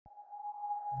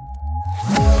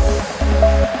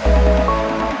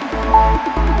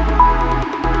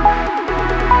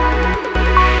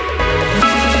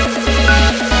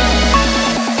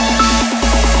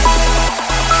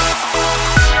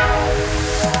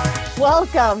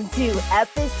Welcome to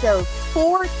episode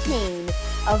 14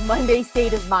 of Monday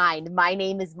State of Mind. My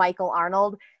name is Michael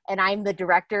Arnold, and I'm the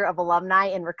Director of Alumni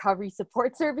and Recovery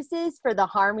Support Services for the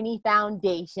Harmony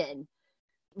Foundation.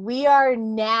 We are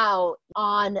now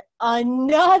on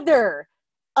another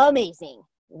amazing,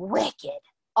 wicked,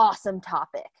 awesome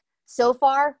topic. So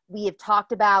far, we have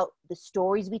talked about the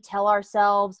stories we tell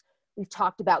ourselves, we've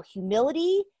talked about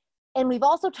humility, and we've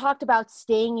also talked about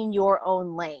staying in your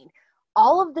own lane.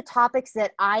 All of the topics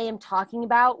that I am talking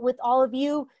about with all of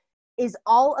you is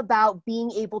all about being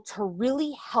able to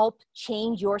really help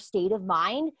change your state of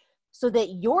mind so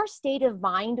that your state of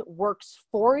mind works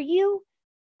for you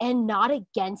and not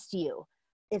against you.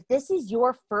 If this is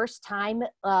your first time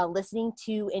listening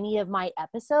to any of my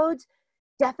episodes,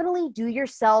 definitely do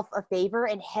yourself a favor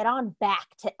and head on back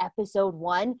to episode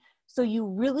 1 so you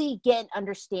really get an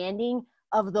understanding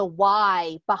of the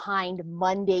why behind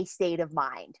Monday State of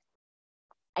Mind.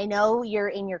 I know you're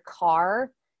in your car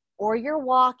or you're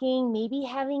walking, maybe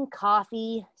having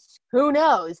coffee, who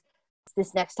knows?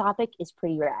 This next topic is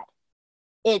pretty rad.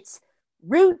 It's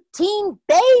routine,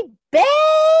 baby!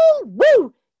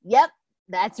 Woo! Yep,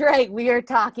 that's right. We are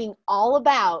talking all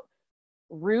about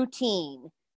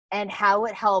routine and how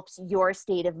it helps your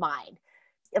state of mind.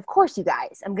 Of course, you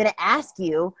guys, I'm going to ask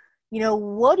you,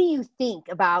 what do you think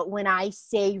about when I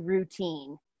say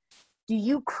routine? Do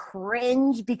you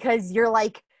cringe because you're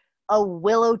like a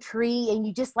willow tree and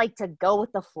you just like to go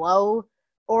with the flow?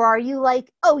 Or are you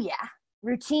like, oh yeah,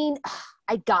 routine,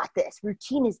 I got this.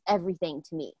 Routine is everything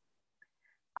to me.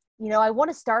 I want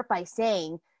to start by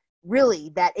saying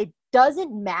really that it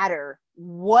doesn't matter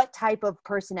what type of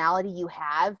personality you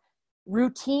have.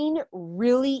 Routine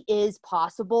really is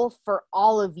possible for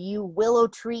all of you willow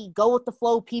tree, go with the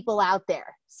flow people out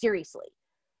there. Seriously.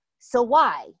 So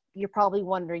why? You're probably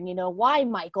wondering, why,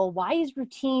 Michael? Why is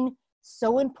routine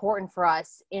so important for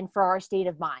us and for our state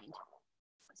of mind?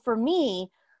 For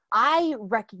me, I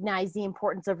recognize the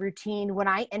importance of routine when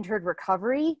I entered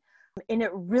recovery, and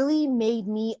it really made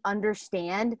me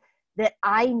understand that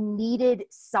I needed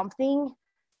something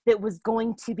that was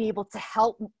going to be able to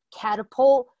help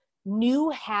catapult new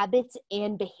habits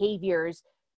and behaviors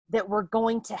that were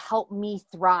going to help me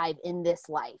thrive in this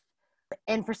life.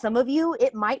 And for some of you,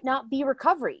 it might not be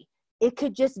recovery. It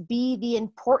could just be the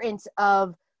importance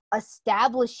of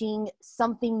establishing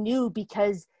something new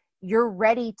because you're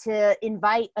ready to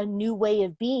invite a new way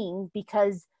of being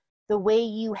because the way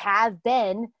you have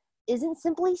been isn't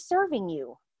simply serving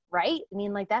you, right?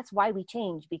 That's why we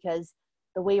change, because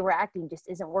the way we're acting just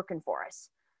isn't working for us.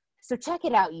 So check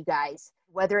it out, you guys,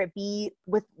 whether it be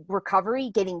with recovery,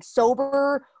 getting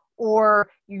sober, or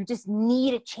you just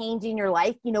need a change in your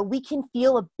life, we can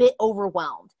feel a bit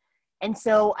overwhelmed. And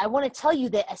so I want to tell you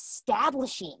that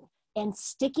establishing and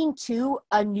sticking to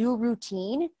a new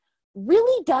routine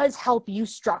really does help you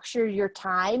structure your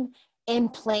time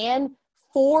and plan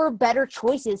for better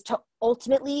choices to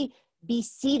ultimately be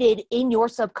seated in your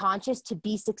subconscious to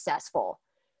be successful.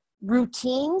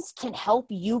 Routines can help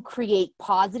you create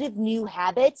positive new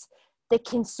habits that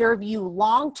can serve you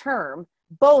long term,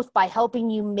 both by helping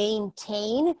you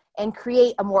maintain and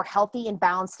create a more healthy and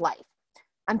balanced life.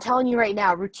 I'm telling you right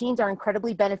now, routines are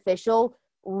incredibly beneficial,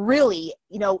 really,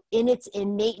 in its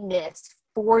innateness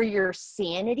for your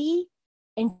sanity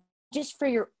and just for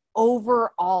your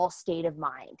overall state of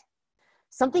mind.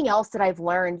 Something else that I've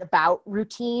learned about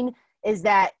routine is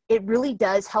that it really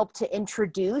does help to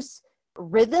introduce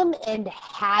rhythm and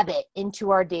habit into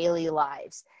our daily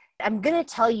lives. I'm going to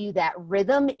tell you that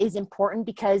rhythm is important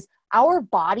because our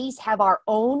bodies have our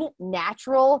own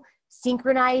natural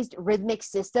synchronized rhythmic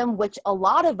system, which a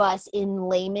lot of us in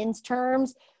layman's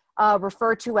terms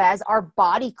refer to as our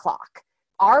body clock.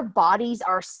 Our bodies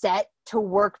are set to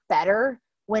work better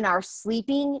when our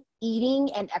sleeping,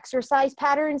 eating, and exercise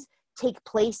patterns take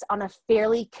place on a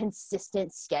fairly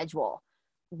consistent schedule.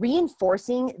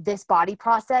 Reinforcing this body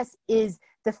process is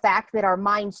the fact that our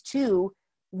minds too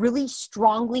really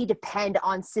strongly depend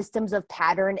on systems of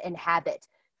pattern and habit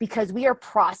because we are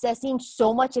processing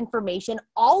so much information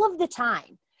all of the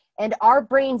time, and our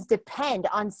brains depend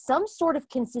on some sort of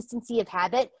consistency of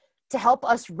habit to help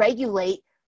us regulate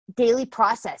daily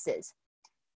processes.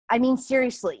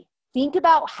 Seriously, think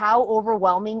about how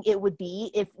overwhelming it would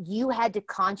be if you had to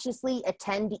consciously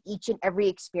attend to each and every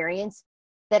experience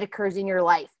that occurs in your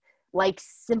life, like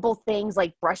simple things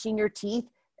like brushing your teeth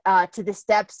to the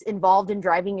steps involved in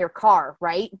driving your car,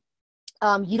 right?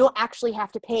 You don't actually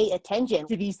have to pay attention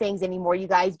to these things anymore, you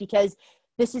guys, because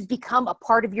this has become a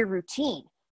part of your routine.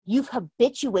 You've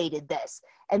habituated this,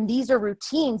 and these are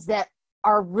routines that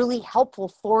are really helpful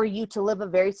for you to live a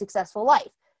very successful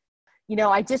life. You know,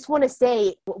 I just want to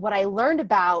say what I learned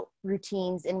about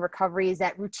routines in recovery is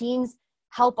that routines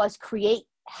help us create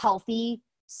healthy,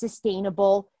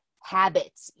 sustainable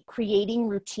habits. Creating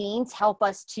routines help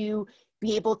us to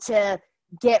be able to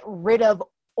get rid of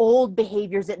old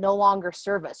behaviors that no longer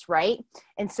serve us, right?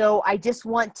 And so I just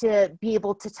want to be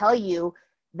able to tell you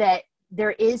that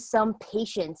there is some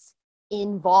patience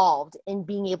involved in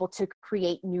being able to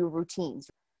create new routines.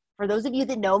 For those of you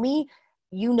that know me,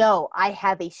 you know I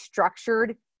have a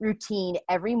structured routine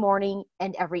every morning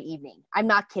and every evening. I'm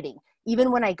not kidding.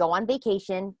 Even when I go on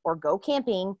vacation or go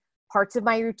camping, parts of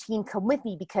my routine come with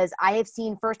me because I have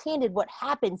seen firsthand what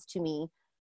happens to me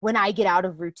when I get out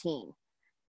of routine.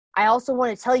 I also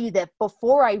want to tell you that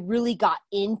before I really got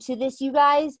into this, you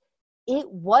guys, it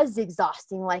was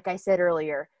exhausting, like I said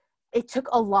earlier. It took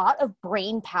a lot of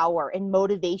brain power and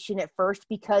motivation at first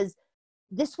because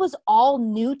this was all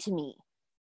new to me.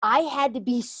 I had to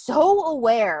be so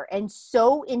aware and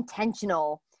so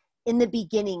intentional in the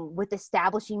beginning with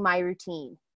establishing my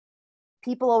routine.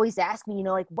 People always ask me, you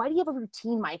know, like, why do you have a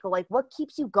routine, Michael? Like, what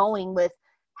keeps you going with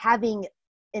having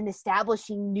and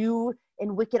establishing new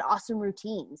and wicked awesome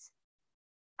routines?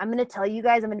 I'm going to tell you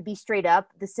guys, I'm going to be straight up.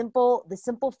 The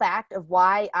simple fact of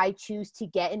why I choose to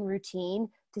get in routine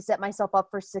to set myself up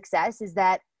for success is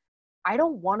that I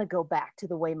don't want to go back to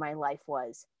the way my life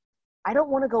was. I don't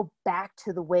want to go back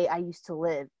to the way I used to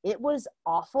live. It was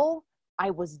awful. I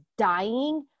was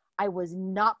dying. I was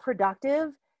not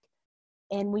productive.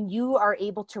 And when you are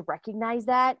able to recognize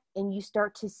that and you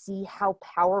start to see how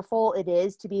powerful it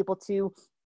is to be able to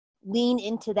lean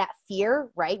into that fear,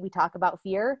 right? We talk about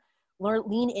fear.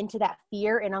 Lean into that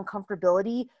fear and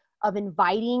uncomfortability of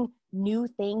inviting new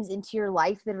things into your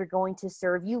life that are going to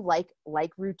serve you,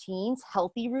 like routines,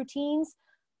 healthy routines.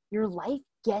 Your life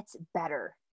gets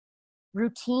better.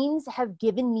 Routines have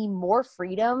given me more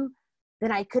freedom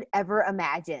than I could ever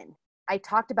imagine. I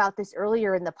talked about this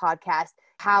earlier in the podcast,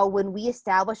 how when we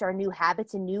establish our new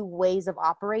habits and new ways of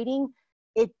operating,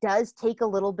 it does take a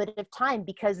little bit of time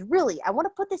because really, I want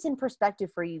to put this in perspective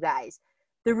for you guys.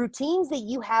 The routines that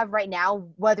you have right now,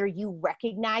 whether you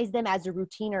recognize them as a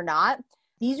routine or not,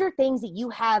 these are things that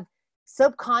you have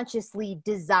subconsciously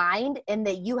designed and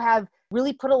that you have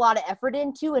really put a lot of effort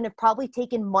into and have probably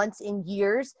taken months and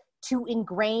years to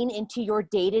ingrain into your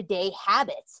day-to-day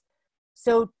habits.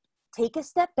 So take a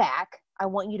step back. I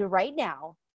want you to right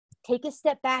now take a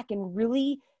step back and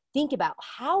really think about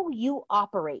how you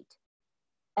operate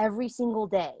every single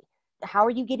day. How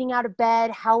are you getting out of bed?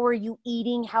 How are you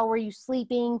eating? How are you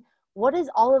sleeping? What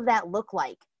does all of that look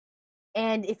like?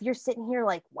 And if you're sitting here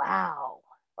like, wow,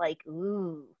 like,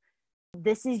 ooh,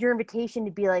 this is your invitation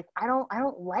to be like, I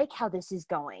don't like how this is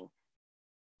going.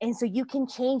 And so you can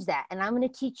change that. And I'm going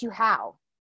to teach you how.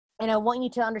 And I want you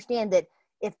to understand that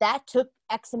if that took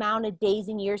X amount of days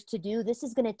and years to do, this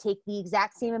is going to take the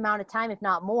exact same amount of time, if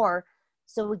not more.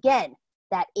 So again,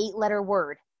 that 8-letter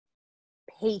word,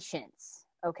 patience.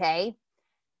 Okay.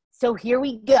 So here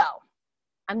we go.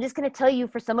 I'm just going to tell you,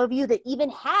 for some of you that even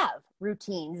have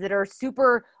routines that are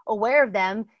super aware of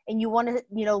them and you want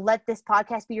to, let this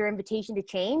podcast be your invitation to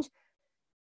change.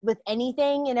 With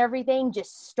anything and everything,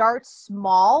 just start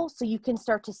small so you can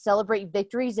start to celebrate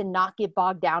victories and not get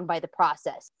bogged down by the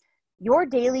process. Your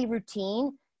daily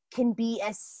routine can be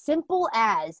as simple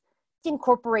as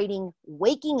incorporating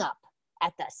waking up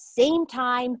at the same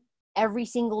time every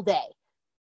single day.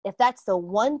 If that's the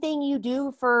one thing you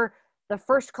do for the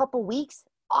first couple weeks,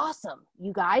 awesome,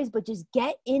 you guys, but just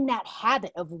get in that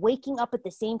habit of waking up at the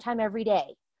same time every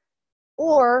day.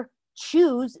 Or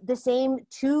choose the same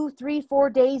 2, 3, 4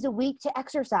 days a week to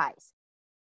exercise.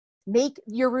 Make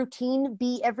your routine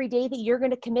be every day that you're going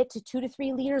to commit to 2 to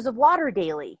 3 liters of water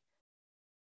daily.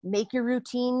 Make your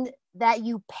routine that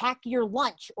you pack your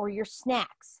lunch or your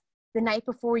snacks the night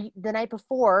before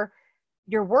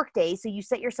your work day, so you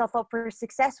set yourself up for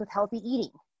success with healthy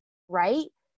eating, right?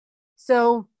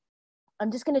 So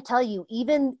I'm just going to tell you,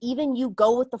 even you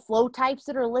go with the flow types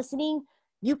that are listening,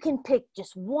 you can pick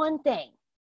just one thing.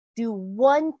 Do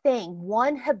one thing,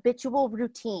 one habitual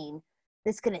routine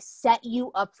that's going to set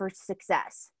you up for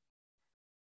success.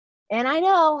 And I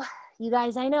know, you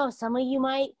guys, some of you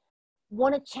might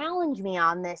want to challenge me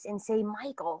on this and say,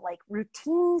 Michael, like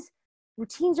routines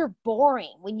are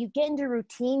boring. When you get into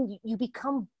routine, you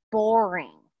become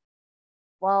boring.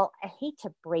 Well, I hate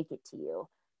to break it to you,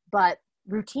 but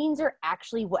routines are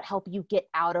actually what help you get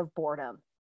out of boredom.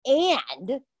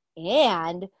 And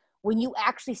when you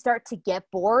actually start to get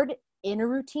bored in a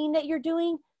routine that you're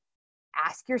doing,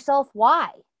 ask yourself why.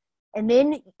 And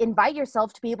then invite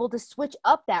yourself to be able to switch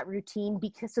up that routine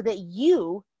because so that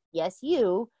you, yes,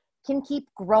 you can keep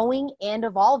growing and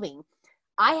evolving.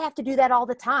 I have to do that all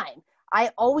the time.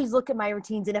 I always look at my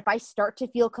routines, and if I start to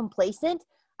feel complacent,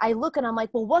 I look and I'm like,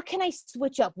 well, what can I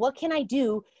switch up? What can I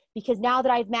do? Because now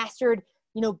that I've mastered,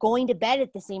 going to bed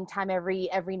at the same time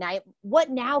every night, what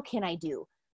now can I do?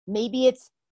 Maybe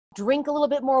it's drink a little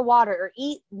bit more water or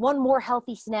eat one more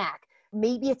healthy snack.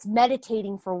 Maybe it's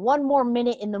meditating for one more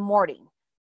minute in the morning.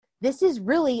 This is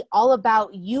really all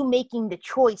about you making the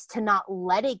choice to not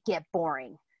let it get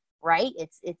boring, right?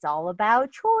 It's all about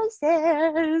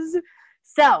choices.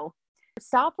 So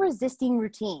stop resisting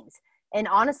routines. And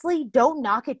honestly, don't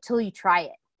knock it till you try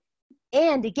it.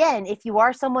 And again, if you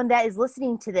are someone that is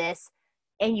listening to this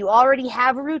and you already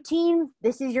have a routine,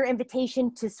 this is your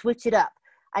invitation to switch it up.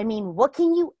 I mean, what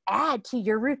can you add to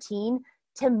your routine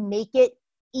to make it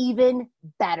even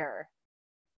better?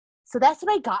 So that's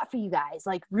what I got for you guys,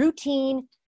 like routine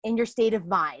and your state of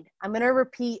mind. I'm going to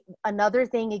repeat another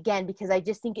thing again, because I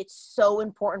just think it's so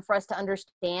important for us to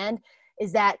understand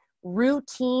is that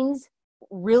routines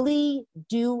really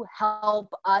do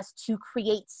help us to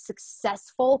create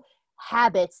successful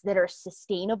habits that are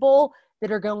sustainable,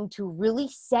 that are going to really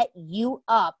set you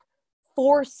up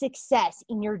for success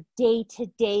in your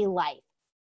day-to-day life.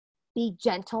 Be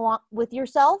gentle with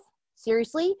yourself,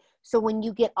 seriously. So when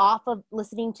you get off of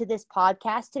listening to this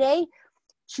podcast today,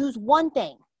 choose one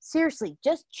thing. Seriously,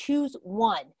 just choose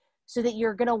one so that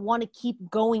you're going to want to keep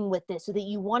going with this, so that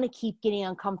you want to keep getting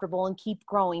uncomfortable and keep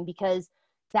growing, because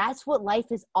that's what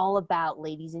life is all about,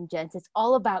 ladies and gents. It's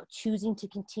all about choosing to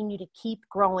continue to keep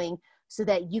growing so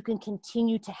that you can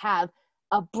continue to have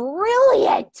a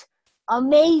brilliant,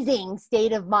 amazing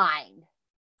state of mind.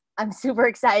 I'm super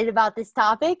excited about this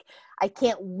topic. I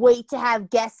can't wait to have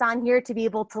guests on here to be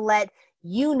able to let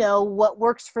you know what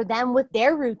works for them with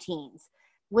their routines.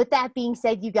 With that being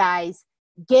said, you guys,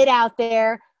 get out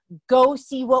there, go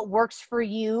see what works for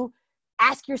you,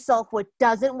 ask yourself what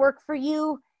doesn't work for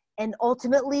you, and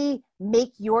ultimately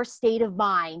make your state of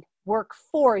mind work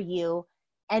for you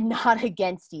and not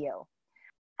against you.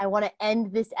 I want to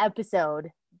end this episode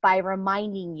by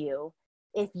reminding you,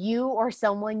 if you or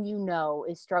someone you know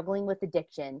is struggling with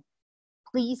addiction,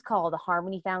 please call the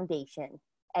Harmony Foundation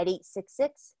at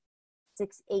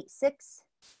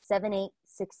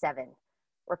 866-686-7867.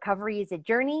 Recovery is a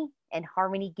journey, and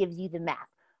Harmony gives you the map.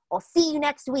 I'll see you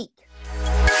next week.